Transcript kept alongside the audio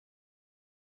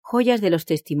Joyas de los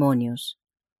Testimonios.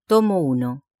 Tomo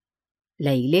 1.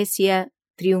 La iglesia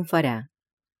triunfará.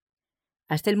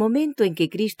 Hasta el momento en que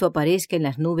Cristo aparezca en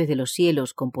las nubes de los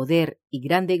cielos con poder y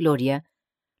grande gloria,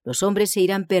 los hombres se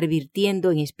irán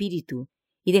pervirtiendo en espíritu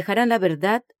y dejarán la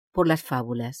verdad por las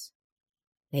fábulas.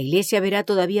 La iglesia verá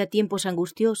todavía tiempos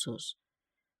angustiosos.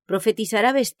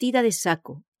 Profetizará vestida de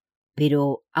saco,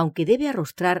 pero aunque debe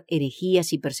arrostrar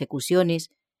herejías y persecuciones,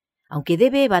 aunque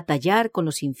debe batallar con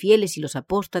los infieles y los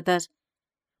apóstatas,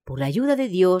 por la ayuda de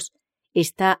Dios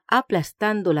está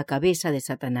aplastando la cabeza de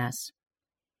Satanás.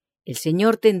 El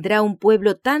Señor tendrá un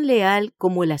pueblo tan leal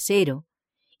como el acero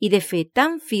y de fe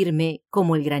tan firme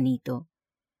como el granito.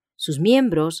 Sus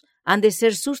miembros han de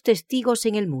ser sus testigos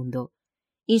en el mundo,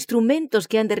 instrumentos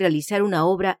que han de realizar una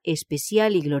obra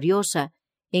especial y gloriosa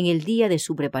en el día de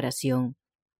su preparación.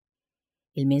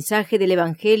 El mensaje del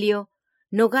Evangelio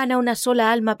no gana una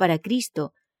sola alma para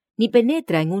Cristo, ni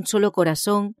penetra en un solo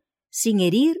corazón sin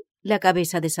herir la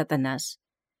cabeza de Satanás.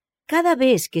 Cada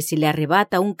vez que se le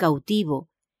arrebata un cautivo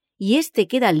y éste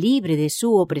queda libre de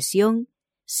su opresión,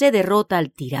 se derrota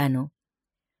al tirano.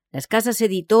 Las casas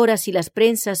editoras y las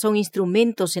prensas son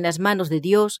instrumentos en las manos de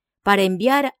Dios para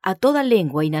enviar a toda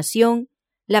lengua y nación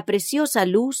la preciosa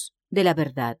luz de la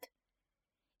verdad.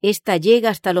 Esta llega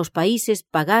hasta los países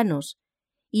paganos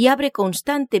y abre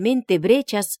constantemente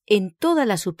brechas en todas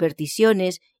las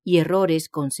supersticiones y errores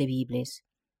concebibles.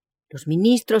 Los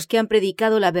ministros que han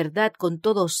predicado la verdad con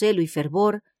todo celo y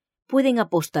fervor pueden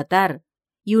apostatar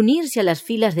y unirse a las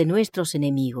filas de nuestros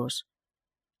enemigos.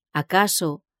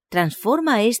 ¿Acaso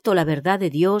transforma esto la verdad de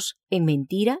Dios en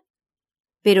mentira?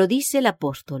 Pero dice el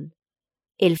apóstol,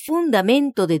 el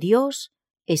fundamento de Dios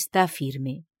está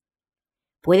firme.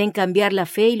 Pueden cambiar la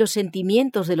fe y los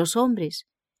sentimientos de los hombres,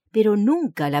 pero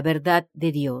nunca la verdad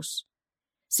de Dios.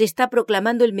 Se está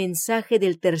proclamando el mensaje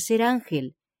del tercer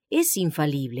ángel, es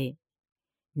infalible.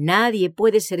 Nadie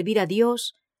puede servir a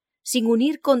Dios sin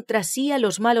unir contra sí a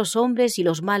los malos hombres y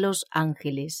los malos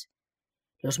ángeles.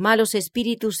 Los malos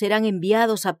espíritus serán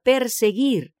enviados a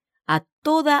perseguir a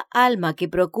toda alma que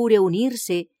procure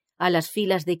unirse a las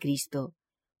filas de Cristo,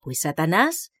 pues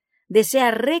Satanás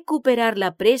desea recuperar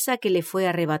la presa que le fue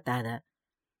arrebatada.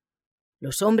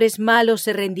 Los hombres malos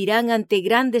se rendirán ante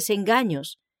grandes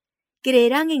engaños,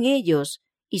 creerán en ellos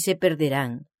y se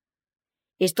perderán.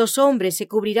 Estos hombres se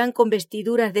cubrirán con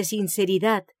vestiduras de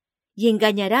sinceridad y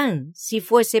engañarán, si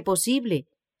fuese posible,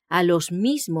 a los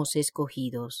mismos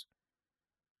escogidos.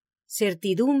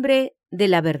 Certidumbre de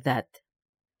la verdad.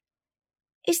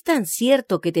 Es tan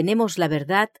cierto que tenemos la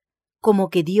verdad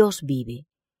como que Dios vive,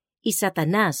 y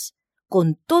Satanás,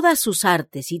 con todas sus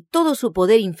artes y todo su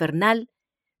poder infernal,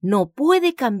 no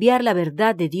puede cambiar la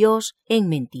verdad de Dios en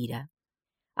mentira.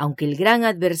 Aunque el gran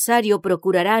adversario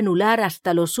procurará anular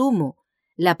hasta lo sumo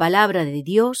la palabra de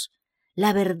Dios,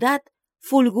 la verdad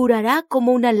fulgurará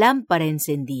como una lámpara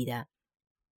encendida.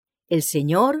 El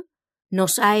Señor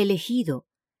nos ha elegido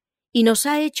y nos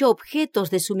ha hecho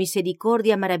objetos de su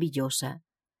misericordia maravillosa.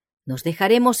 ¿Nos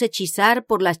dejaremos hechizar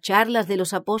por las charlas de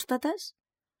los apóstatas?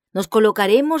 ¿Nos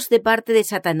colocaremos de parte de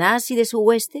Satanás y de su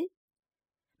hueste?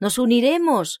 ¿Nos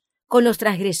uniremos con los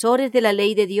transgresores de la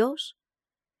ley de Dios?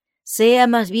 Sea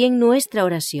más bien nuestra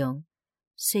oración: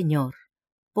 Señor,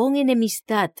 pon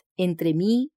enemistad entre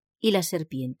mí y la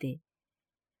serpiente.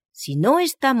 Si no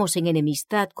estamos en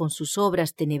enemistad con sus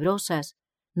obras tenebrosas,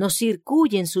 nos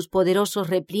circuyen sus poderosos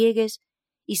repliegues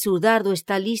y su dardo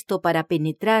está listo para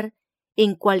penetrar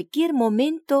en cualquier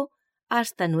momento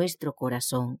hasta nuestro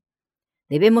corazón.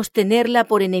 Debemos tenerla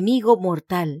por enemigo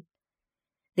mortal.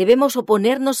 Debemos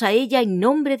oponernos a ella en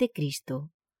nombre de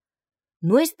Cristo.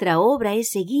 Nuestra obra es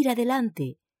seguir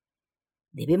adelante.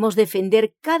 Debemos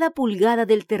defender cada pulgada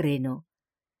del terreno.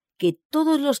 Que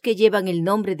todos los que llevan el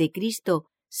nombre de Cristo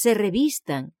se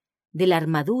revistan de la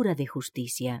armadura de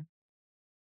justicia.